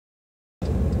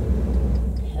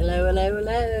Hello,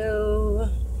 hello.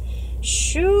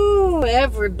 Shoo,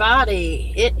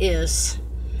 everybody. It is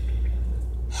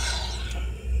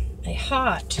a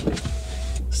hot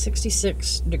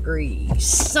 66 degrees.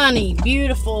 Sunny,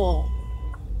 beautiful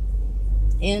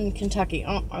in Kentucky.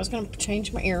 Oh, I was going to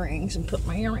change my earrings and put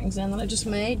my earrings in that I just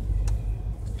made.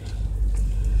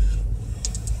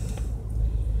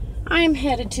 I am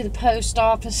headed to the post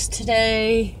office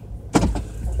today.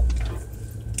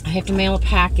 I have to mail a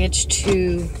package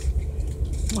to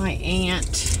my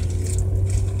aunt.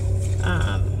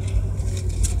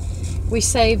 We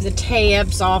save the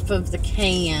tabs off of the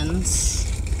cans.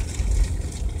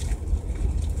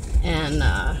 And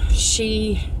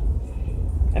she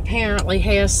apparently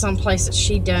has some place that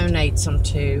she donates them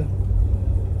to.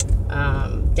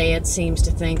 Dad seems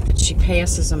to think that she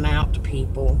passes them out to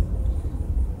people.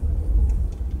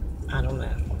 I don't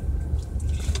know.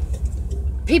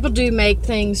 People do make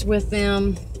things with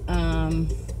them,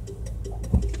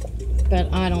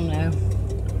 but I don't know.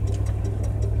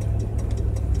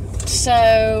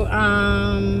 So,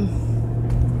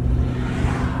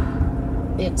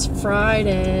 it's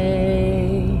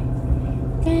Friday.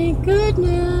 Thank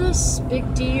goodness.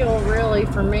 Big deal, really,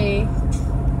 for me.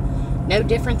 No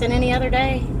different than any other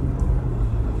day.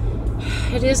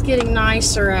 It is getting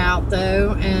nicer out,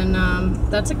 though, and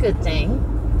that's a good thing.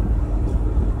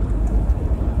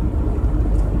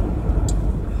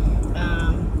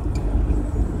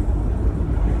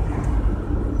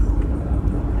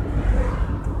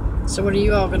 So what are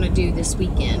you all going to do this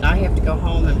weekend? I have to go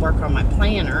home and work on my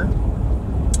planner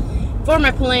for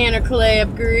my planner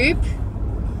collab group.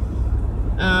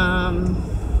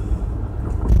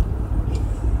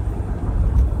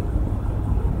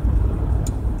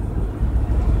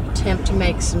 Attempt to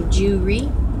make some jewelry.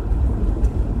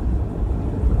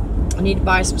 I need to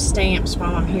buy some stamps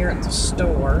while I'm here at the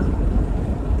store.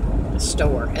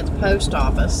 At the post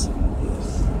office.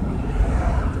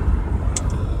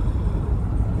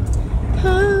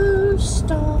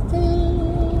 Post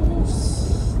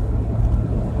office.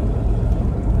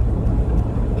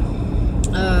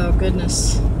 Oh,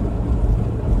 goodness.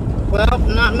 Well,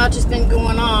 not much has been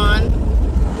going on.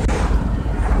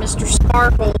 Mr.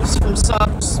 Sparkles from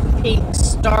Soft Pink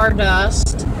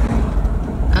Stardust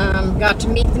got to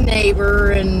meet the neighbor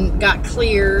and got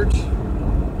cleared.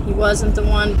 He wasn't the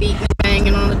one beating and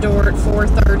banging on the door at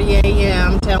 4:30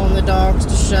 a.m. telling the dogs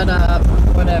to shut up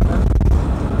or whatever.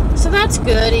 So that's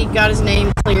good. He got his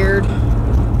name cleared.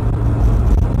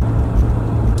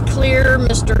 Clear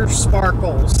Mr.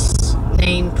 Sparkles.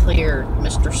 Name cleared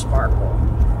Mr. Sparkle.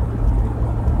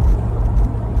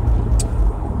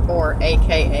 Or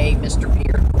AKA Mr.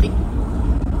 Beardley.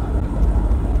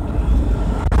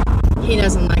 He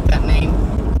doesn't like that name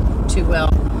too well,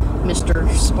 Mr.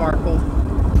 Sparkle.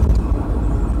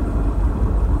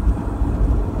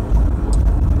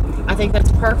 I think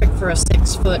that's perfect for a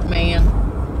 6-foot man.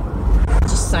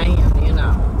 Just saying, you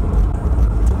know.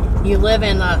 You live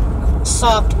in a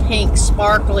soft pink,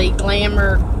 sparkly,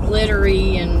 glamour,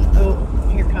 glittery, and oh,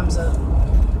 here comes a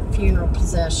funeral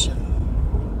procession.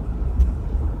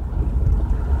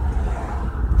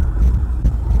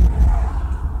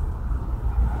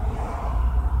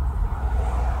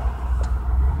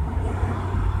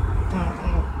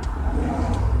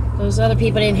 Those other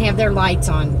people didn't have their lights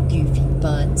on, goofy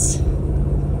butts.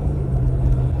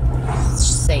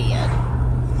 Sad.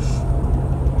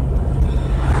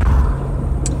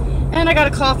 And I got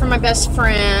a call from my best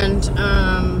friend,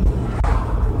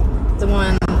 the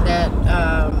one that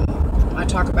I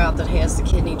talk about that has the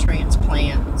kidney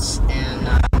transplants and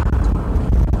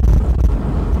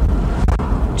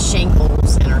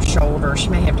shingles in her shoulder. She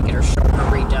may have to get her shoulder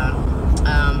redone.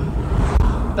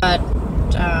 But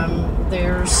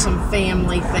there's some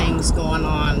family things going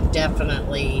on.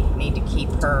 Definitely need to keep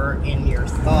her in your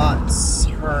thoughts,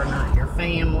 her and your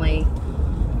family.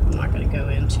 I'm not going to go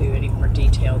into any more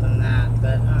detail than that,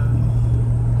 but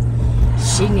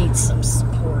she needs some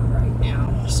support right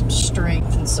now, some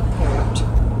strength and support.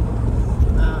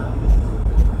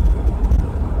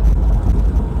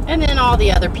 And then all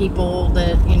the other people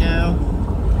that, you know,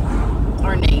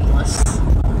 are nameless.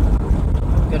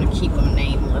 I'm going to keep them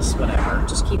nameless, whatever.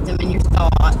 Just keep them in your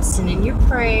thoughts and in your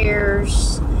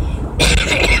prayers.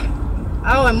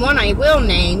 Oh, and one I will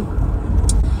name,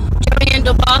 Joanne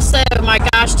DeBasso. My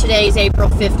gosh, today's April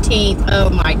 15th. Oh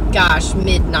my gosh,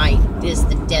 midnight is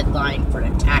the deadline for the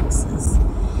taxes.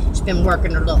 She's been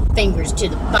working her little fingers to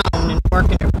the bone and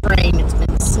working her brain. It's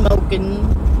been smoking.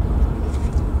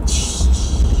 She's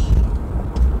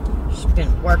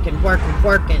been working.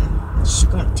 She's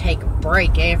going to take a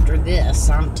break after this.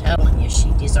 I'm telling you, she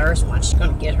deserves one. She's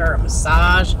going to get her a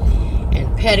massage and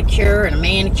pedicure and a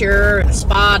manicure and a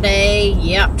spa day.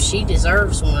 Yep, she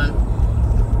deserves one.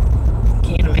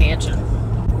 Can't imagine.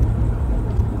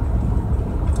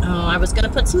 Oh, I was going to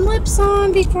put some lips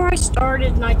on before I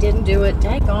started, and I didn't do it.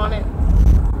 Daggone it.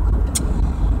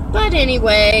 But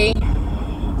anyway,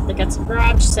 they got some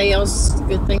garage sales.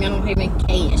 Good thing I don't have any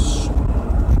cash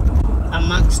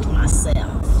amongst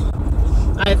myself.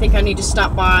 I think I need to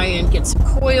stop by and get some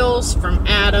coils from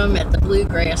Adam at the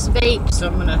Bluegrass Vape, so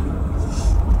I'm going to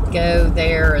go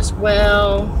there as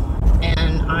well.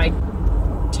 And I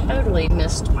totally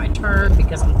missed my turn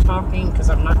because I'm talking, because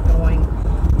I'm not going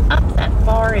up that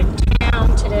far in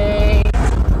town today.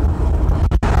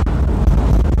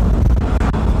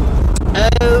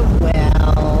 Oh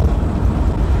well,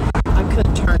 I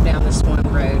could turn down this one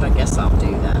road. I guess I'll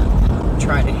do that. I'll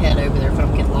try to head over there if I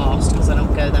don't get lost, because I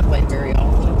don't go that way very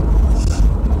often.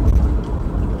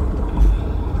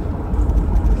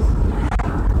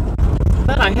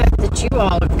 But I hope that you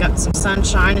all have got some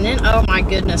sunshine. And then, oh my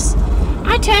goodness,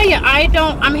 I tell you,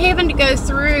 I'm having to go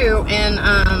through and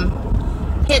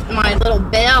hit my little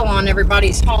bell on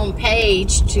everybody's home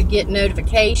page to get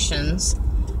notifications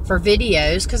for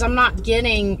videos, because I'm not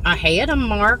getting, I had them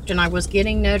marked and I was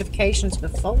getting notifications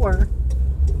before,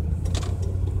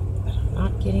 but I'm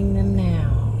not getting them now.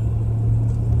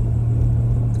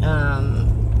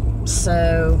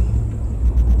 So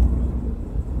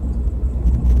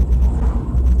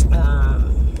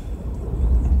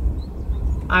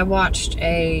I watched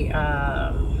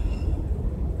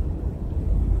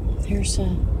here's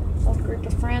a old group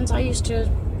of friends I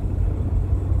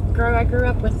grew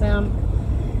up with them.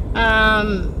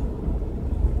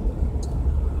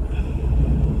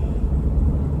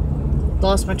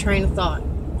 Lost my train of thought.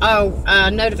 Oh,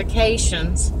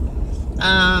 notifications.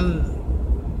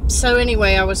 So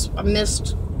anyway, I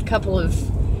missed a couple of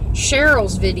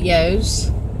Cheryl's videos.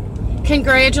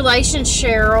 Congratulations,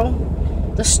 Cheryl.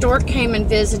 The stork came and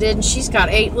visited, and she's got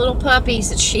 8 little puppies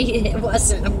that she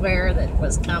wasn't aware that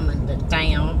was coming to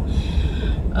town.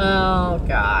 Oh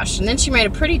gosh. And then she made a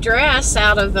pretty dress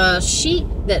out of a sheet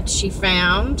that she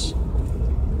found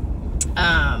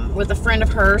with a friend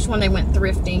of hers when they went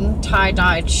thrifting.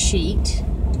 Tie-dyed sheet.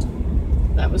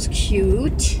 That was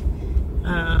cute.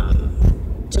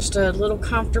 Just a little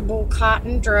comfortable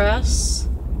cotton dress.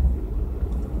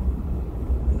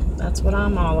 That's what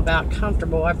I'm all about,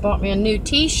 comfortable. I bought me a new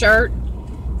t-shirt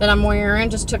that I'm wearing.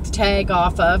 Just took the tag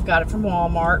off of. Got it from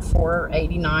Walmart for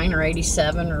 $89 or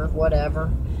 $87 or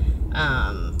whatever.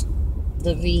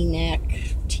 The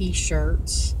V-neck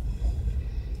t-shirts.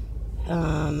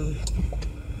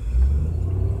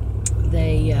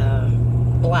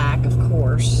 Black, of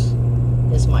course,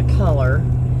 is my color.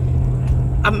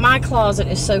 My closet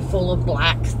is so full of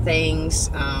black things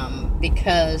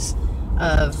because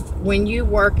of when you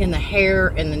work in the hair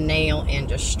and the nail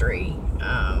industry.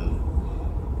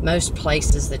 Most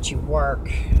places that you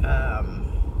work,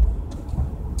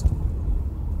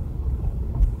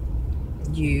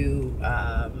 you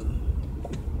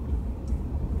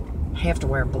have to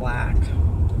wear black.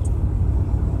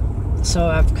 So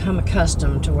I've come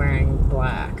accustomed to wearing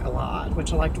black a lot,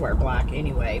 which I like to wear black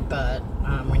anyway, but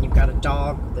when you've got a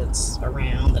dog that's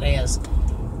around that has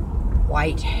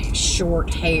white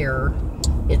short hair,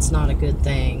 it's not a good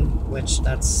thing, which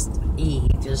that's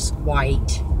Eve, is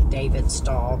white, David's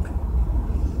dog.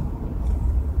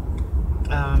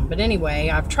 But anyway,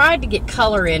 I've tried to get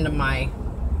color into my,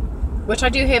 which I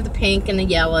do have the pink and the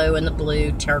yellow and the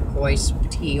blue, turquoise,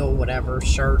 teal, whatever,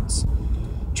 shirts.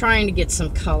 Trying to get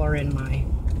some color in my,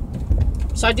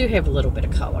 so I do have a little bit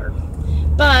of color.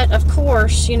 But, of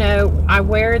course, you know, I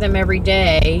wear them every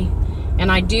day,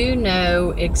 and I do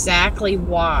know exactly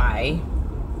why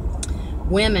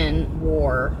women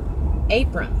wore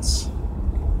aprons.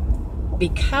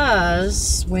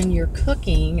 Because when you're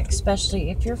cooking,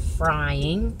 especially if you're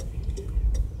frying,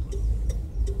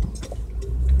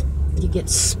 you get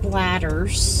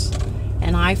splatters.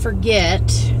 And I forget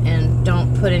and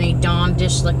don't put any Dawn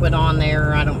dish liquid on there,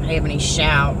 or I don't have any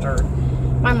Shout, or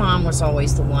my mom was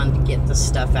always the one to get the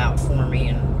stuff out for me,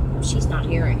 and she's not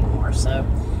here anymore. So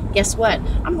guess what?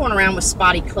 I'm going around with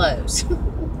spotty clothes.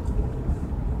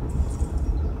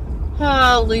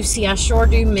 Oh, Lucy, I sure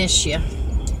do miss you.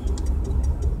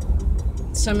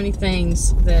 So many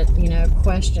things that, you know,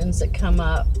 questions that come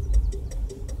up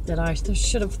that I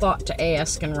should have thought to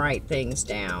ask and write things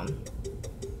down.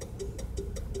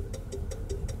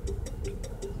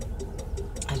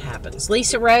 That happens.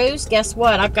 Lisa Rose, guess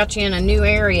what? I've got you in a new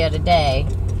area today.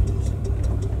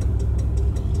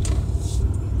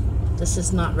 This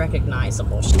is not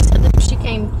recognizable. She said that if she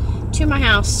came to my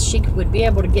house, she would be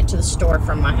able to get to the store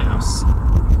from my house.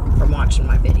 from watching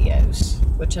my videos,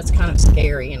 which that's kind of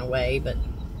scary in a way, but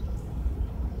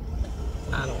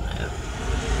I don't know.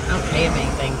 I don't have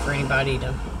anything for anybody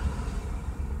to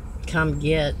come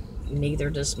get.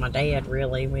 Neither does my dad,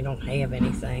 really. We don't have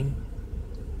anything.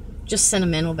 Just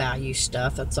sentimental value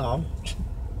stuff, that's all.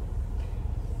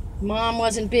 Mom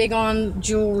wasn't big on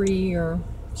jewelry or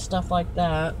stuff like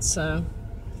that, so,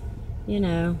 you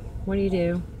know, what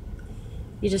do?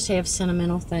 You just have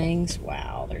sentimental things.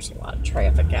 Wow, there's a lot of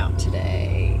traffic out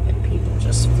today, and people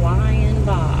just flying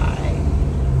by.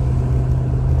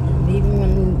 And even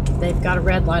when they've got a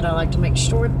red light, I like to make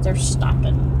sure that they're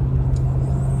stopping.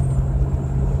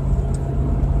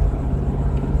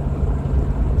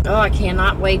 Oh, I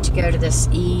cannot wait to go to this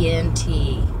ENT.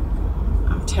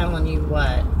 I'm telling you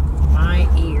what, my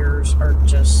ears are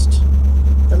just...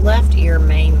 The left ear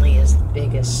mainly is the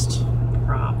biggest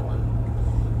problem.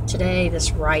 Today,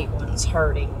 this right one's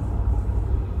hurting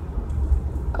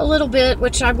a little bit,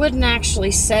 which I wouldn't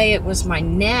actually say it was my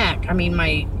neck. I mean,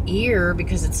 my ear,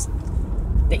 because it's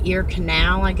the ear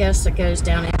canal, I guess, that goes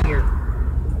down into your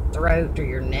throat or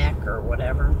your neck or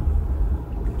whatever.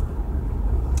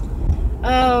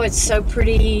 Oh, it's so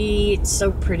pretty. It's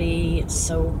so pretty. It's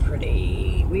so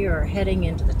pretty. We are heading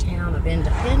into the town of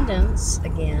Independence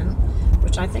again,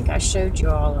 which I think I showed you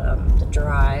all the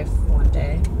drive one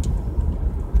day.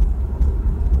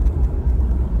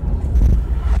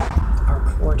 Our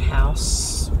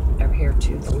courthouse over here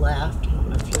to the left. I don't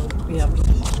know if you'll be able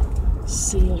to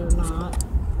see it or not.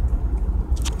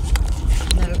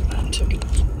 No, I took it.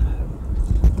 No.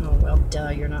 Oh, well, duh,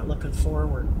 you're not looking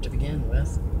forward to begin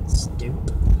with.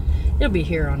 Stupid. It'll be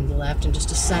here on the left in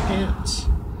just a second.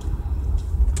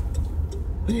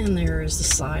 And there is the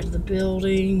side of the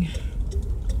building.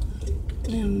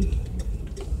 And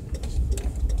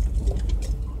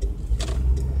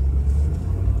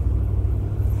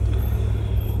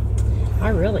I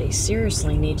really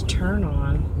seriously need to turn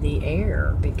on the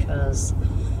air because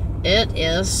it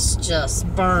is just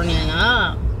burning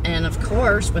up. And of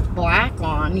course, with black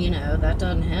on, you know, that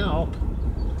doesn't help.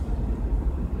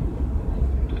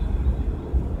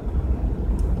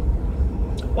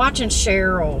 Watching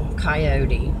Cheryl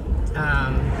Coyote,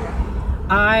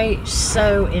 I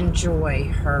so enjoy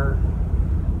her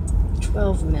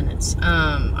 12 minutes.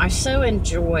 I so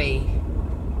enjoy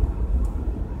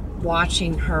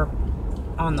watching her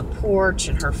on the porch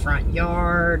in her front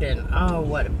yard, and oh,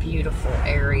 what a beautiful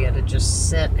area to just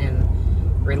sit and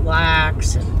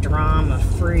relax and drama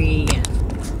free. And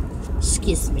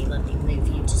excuse me, let me move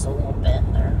you just a little bit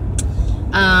there.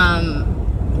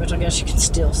 Which I guess you can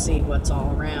still see what's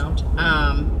all around.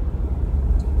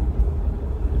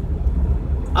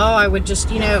 Oh, I would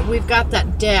just, you know, we've got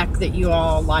that deck that you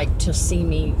all like to see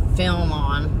me film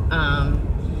on.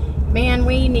 Man,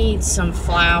 we need some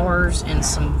flowers and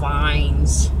some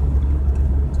vines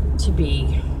to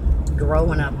be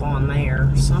growing up on there.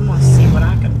 So I'm gonna see what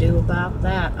I can do about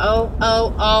that.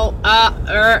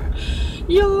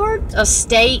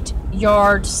 Estate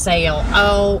yard sale.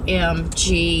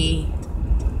 OMG.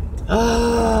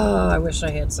 Oh, I wish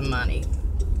I had some money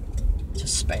to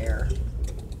spare.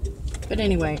 But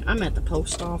anyway, I'm at the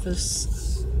post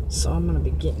office, so I'm going to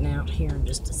be getting out here in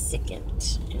just a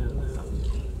second. And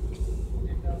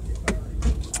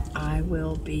I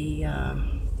will be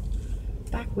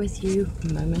back with you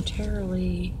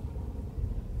momentarily.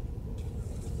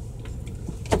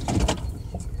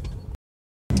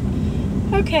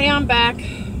 Okay, I'm back.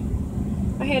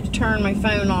 I had to turn my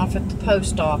phone off at the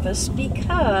post office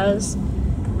because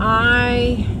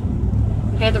I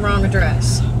had the wrong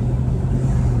address.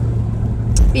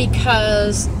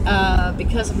 Because of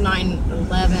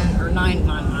 9/11 or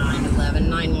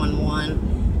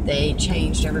 911, they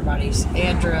changed everybody's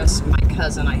address. My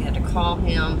cousin, I had to call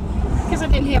him because I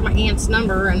didn't have my aunt's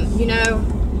number, and you know,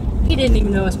 he didn't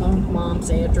even know his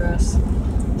mom's address.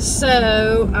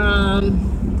 So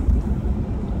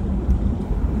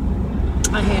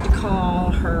I had to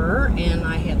call her, and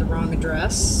I had the wrong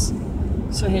address,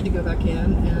 so I had to go back in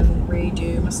and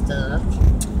redo my stuff.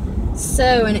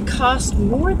 So, and it cost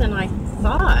more than I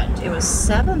thought. It was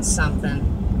 $7 something,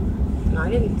 and I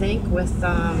didn't think with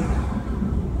all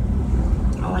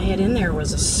I had in there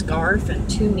was a scarf and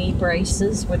 2 knee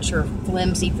braces, which are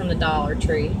flimsy from the Dollar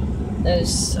Tree.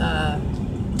 Those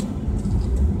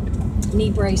knee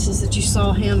braces that you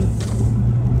saw him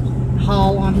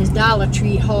haul on his Dollar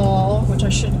Tree haul, which I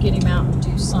should get him out and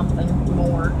do something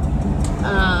more.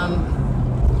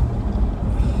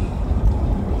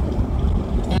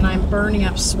 And I'm burning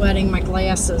up, sweating. My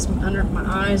glasses under my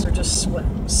eyes are just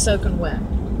soaking wet.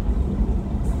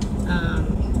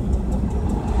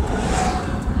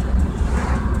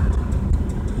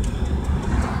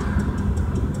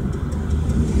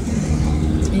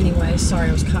 Sorry,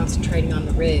 I was concentrating on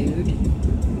the road.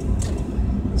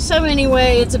 So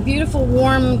anyway, it's a beautiful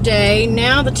warm day.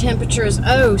 Now the temperature is,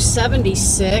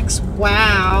 76.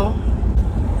 Wow.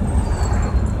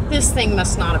 This thing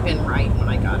must not have been right when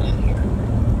I got in here.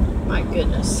 My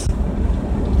goodness.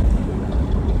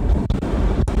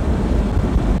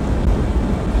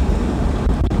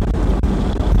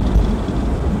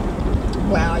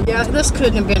 Wow, yeah, this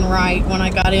couldn't have been right when I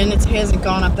got in. It hasn't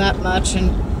gone up that much, and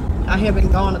I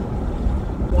haven't gone a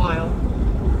while.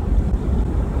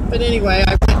 But anyway,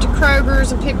 I went to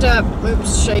Kroger's and picked up,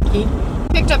 oops, shaky,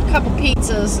 picked up a couple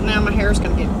pizzas, and now my hair's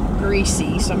going to get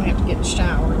greasy, so I'm going to have to get in the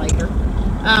shower later.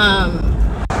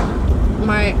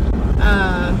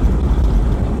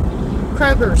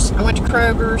 Kroger's. I went to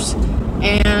Kroger's,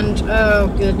 and oh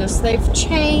goodness, they've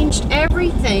changed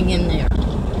everything in there.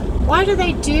 Why do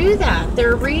they do that?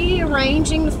 They're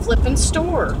rearranging the flipping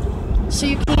store, so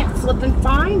you can't flip and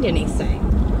find anything.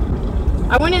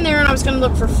 I went in there and I was going to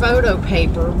look for photo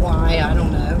paper. Why? I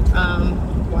don't know.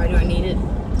 Why do I need it?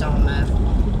 Don't know.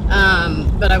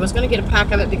 But I was going to get a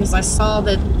pack of it because I saw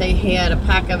that they had a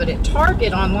pack of it at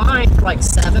Target online for like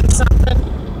 7 something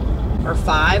or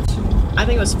 5. I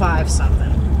think it was 5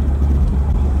 something.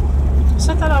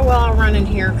 So I thought, oh well, I'll run in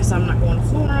here because I'm not going to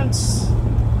Florence.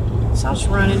 So I'll just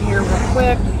run in here real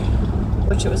quick,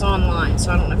 which it was online, so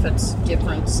I don't know if it's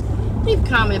difference. Leave a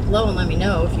comment below and let me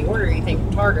know if you order anything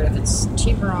from Target, if it's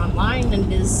cheaper online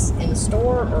than it is in the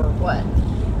store or what.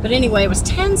 But anyway, it was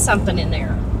 10 something in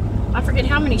there. I forget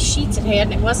how many sheets it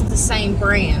had, and it wasn't the same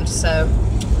brand, so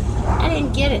I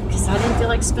didn't get it because I didn't feel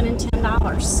like spending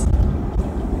 $10.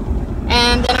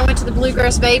 And then I went to the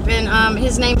Bluegrass Vape, and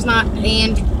his name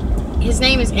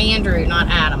is Andrew, not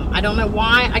Adam. I don't know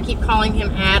why I keep calling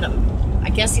him Adam. I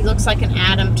guess he looks like an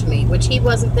Adam to me, which he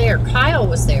wasn't there. Kyle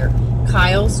was there.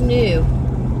 Kyle's new.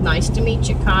 Nice to meet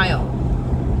you, Kyle.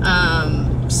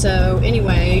 So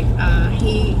anyway,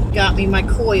 he got me my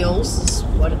coils, is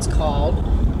what it's called,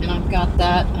 and I've got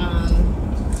that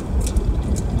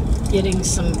getting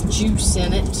some juice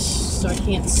in it, so I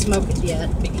can't smoke it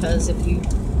yet, because if you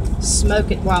smoke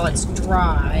it while it's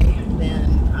dry,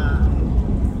 then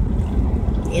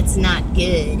it's not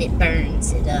good. It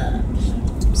burns it up.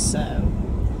 So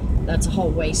that's a whole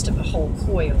waste of a whole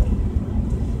coil.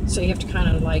 So you have to kind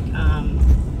of like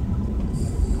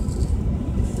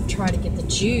try to get the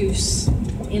juice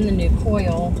in the new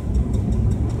coil.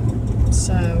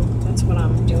 So that's what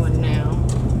I'm doing now.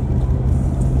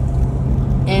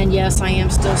 And yes, I am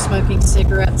still smoking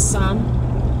cigarettes some.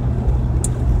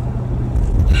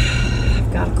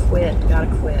 I've got to quit.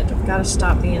 I've got to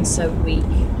stop being so weak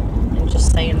and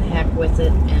just saying the heck with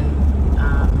it, and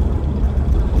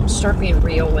start being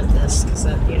real with this, because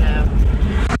you know.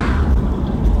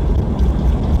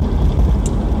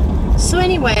 So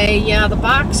anyway, yeah, the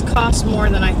box cost more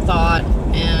than I thought,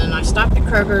 and I stopped at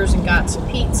Kroger's and got some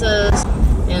pizzas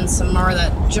and some more of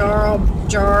that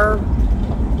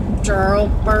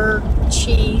Jarlsberg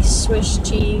cheese, Swiss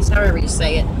cheese, however you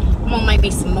say it. I'm gonna make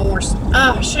me some more.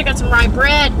 Oh, I should have got some rye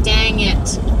bread. Dang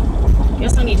it!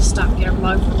 Guess I need to stop and get a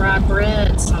loaf of rye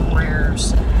bread somewhere.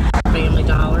 Family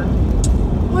Dollar.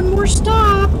 One more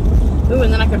stop. Ooh,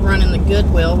 and then I could run in the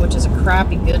Goodwill, which is a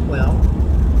crappy Goodwill.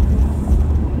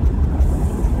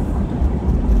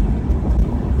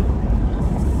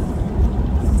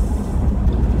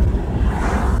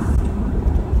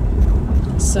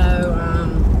 So,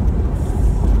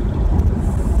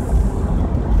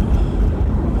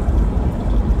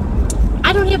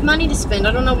 I don't have money to spend.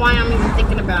 I don't know why I'm even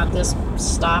thinking about this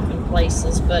stopping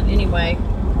places, but anyway,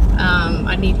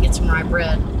 I need to get some rye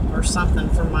bread or something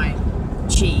for my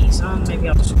cheese. Oh, maybe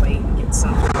I'll just wait and get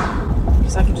something,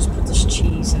 because I can just put this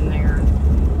cheese in there and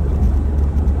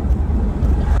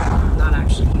not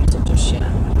actually use it just yet.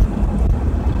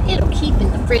 It'll keep in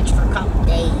the fridge for a couple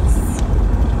days.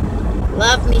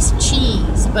 Love me some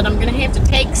cheese, but I'm gonna have to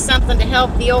take something to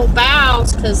help the old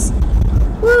bowels, because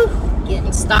whew,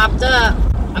 getting stopped up,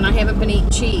 and I haven't been eating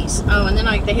cheese. Oh, and then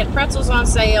they had pretzels on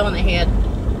sale, and they had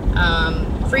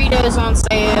Fritos on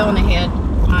sale, and they had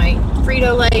my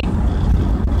Frito-Lay,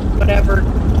 whatever,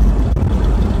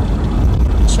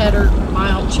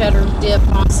 mild cheddar dip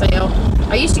on sale.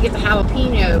 I used to get the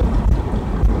jalapeno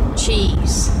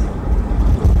cheese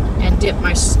and dip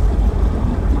my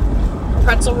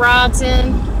pretzel rods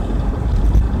in,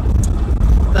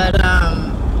 but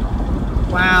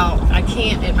wow, I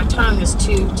can't. My tongue is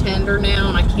too tender now,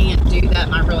 and I can't do that,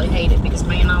 and I really hate it, because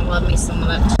man, I love me some of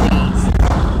that cheese.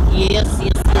 Yes,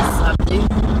 I do.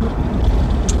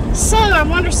 So I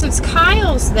wonder, since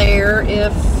Kyle's there,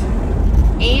 if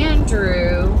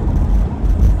Andrew,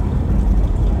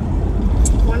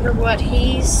 wonder what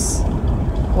he's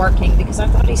working, because I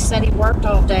thought he said he worked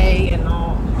all day and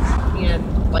all, you know,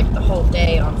 like the whole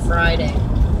day on Friday.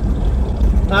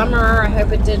 Bummer. I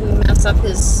hope it didn't mess up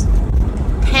his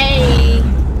pay.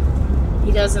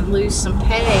 He doesn't lose some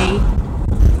pay.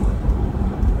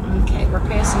 Okay, we're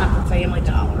passing up the Family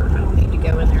Dollar. I don't need to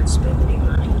go in there and spend any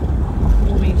money. I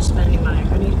don't need to spend any money.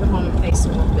 I need to go home and pay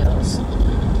some more bills.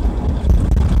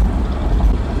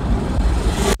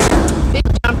 Big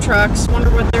dump trucks. Wonder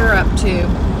what they're up to.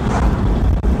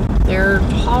 They're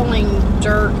hauling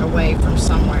dirt away from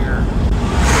somewhere.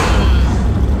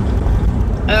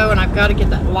 Oh, and I've got to get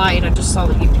that light. I just saw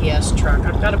the UPS truck.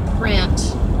 I've got to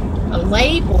print a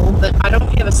label, but I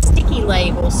don't have a sticky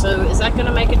label, so is that going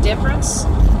to make a difference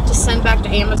to send back to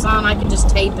Amazon? I can just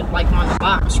tape it like on the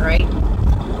box, right?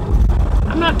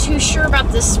 I'm not too sure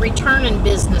about this returning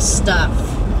business stuff.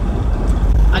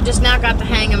 I just now got the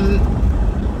hang of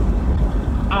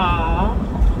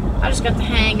I just got the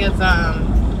hang of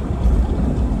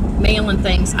mailing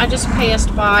things. I just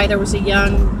passed by. There was a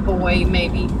young boy,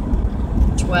 maybe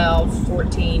 12,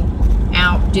 14,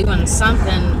 out doing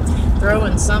something,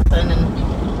 throwing something,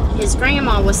 and his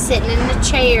grandma was sitting in the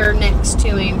chair next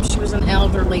to him. She was an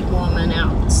elderly woman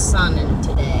out sunning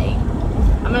today.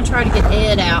 I'm going to try to get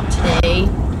Ed out today.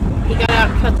 He got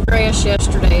out and cut the grass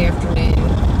yesterday afternoon.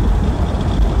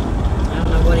 I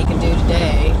don't know what he can do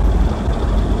today.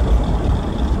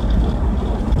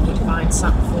 I need to find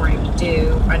something for him to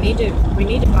do. We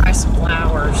need to buy some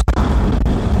flowers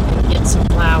and get some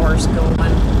flowers going.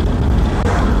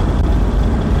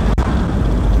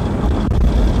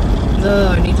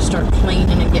 I need to start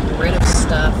cleaning and getting rid of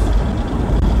stuff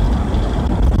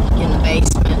in the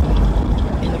basement,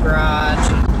 in the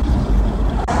garage,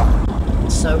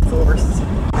 and so forth.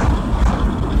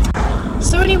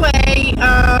 So anyway,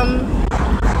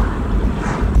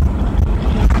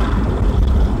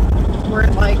 we're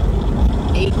at like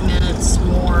 8 minutes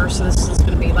more, so this is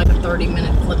going to be like a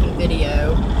 30-minute flipping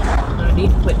video. I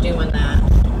need to quit doing that.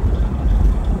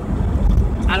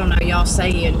 I don't know, y'all say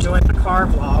you enjoy my car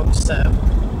vlogs, so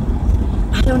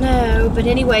I don't know. But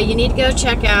anyway, you need to go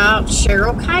check out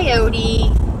Cheryl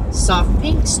Coyote, Soft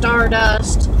Pink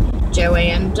Stardust,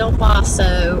 Joanne Del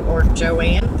Basso, or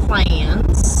Joanne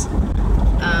Plans.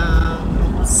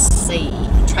 Let's see,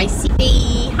 Tracy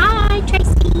B. Hi,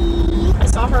 Tracy. I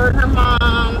saw her and her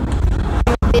mom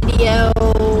video.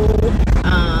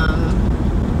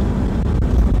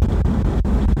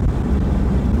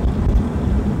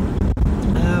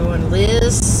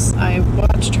 Liz, I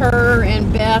watched her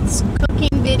and Beth's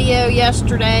cooking video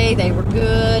yesterday. They were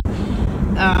good.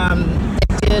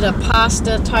 They did a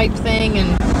pasta type thing,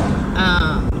 and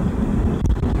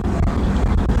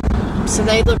so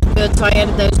they looked good. So I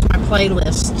added those to my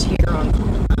playlist here on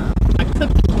my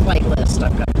cooking playlist.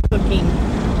 I've got a cooking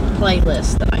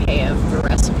playlist that I have for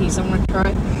recipes I want to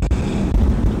try.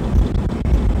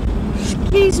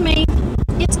 Excuse me.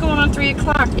 It's going on 3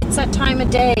 o'clock. It's that time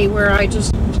of day where I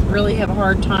just really have a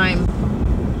hard time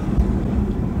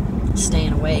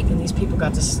staying awake. And these people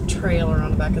got this trailer on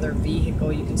the back of their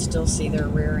vehicle. You can still see their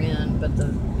rear end, but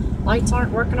the lights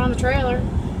aren't working on the trailer. A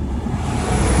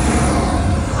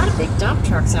lot of big dump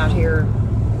trucks out here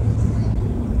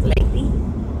lately.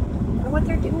 I wonder what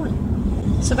they're doing.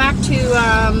 So back to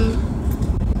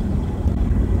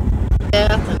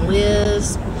Beth and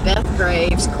Liz, Beth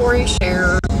Graves, Corey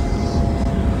Scherer.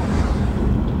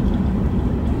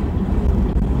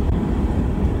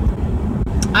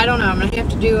 I don't know. I'm gonna have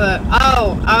to do a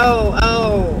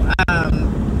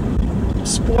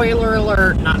spoiler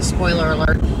alert. Not spoiler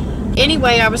alert.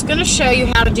 Anyway, I was gonna show you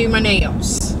how to do my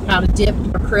nails, how to dip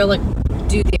acrylic,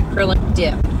 do the acrylic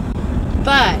dip.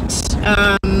 But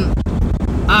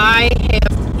I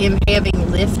am having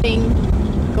lifting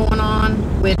going on,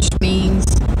 which means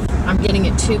I'm getting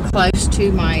it too close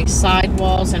to my side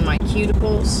walls and my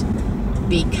cuticles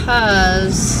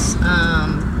because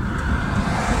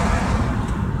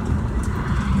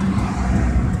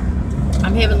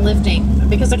I'm having lifting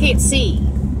because I can't see.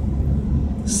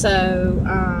 So,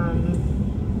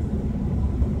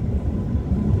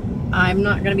 I'm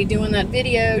not going to be doing that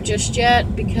video just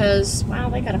yet because, wow,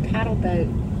 they got a paddle boat.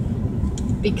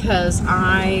 Because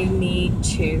I need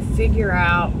to figure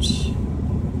out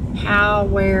how,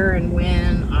 where, and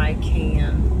when I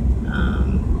can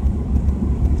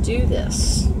do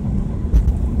this.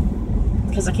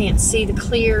 Because I can't see the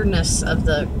clearness of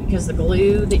because the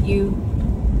glue that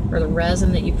or the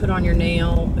resin that you put on your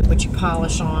nail, which you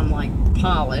polish on like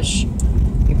polish,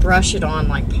 you brush it on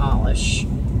like polish.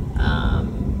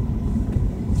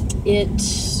 It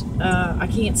I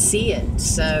can't see it,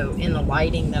 so in the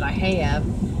lighting that I have.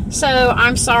 So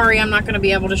I'm sorry, I'm not going to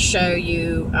be able to show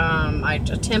you. I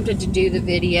attempted to do the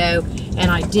video,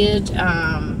 and I did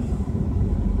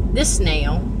this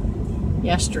nail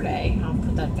yesterday. I'll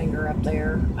put that finger up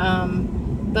there.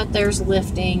 But there's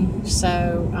lifting,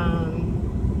 so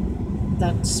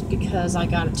that's because I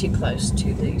got it too close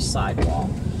to the sidewall.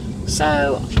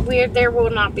 So there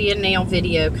will not be a nail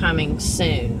video coming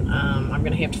soon. I'm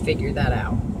going to have to figure that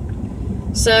out.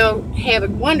 So have a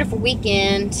wonderful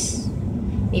weekend.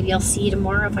 Maybe I'll see you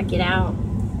tomorrow if I get out.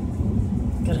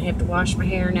 Gonna have to wash my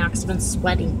hair now because I've been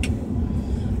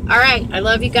sweating. Alright, I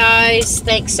love you guys.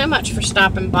 Thanks so much for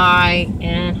stopping by.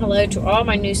 And hello to all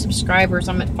my new subscribers.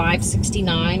 I'm at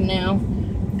 569 now.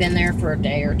 Been there for a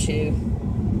day or two.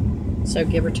 So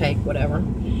give or take, whatever.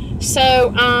 So,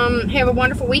 have a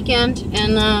wonderful weekend.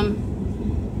 And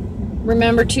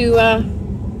remember to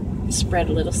spread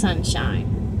a little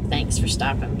sunshine. Thanks for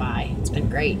stopping by. It's been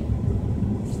great.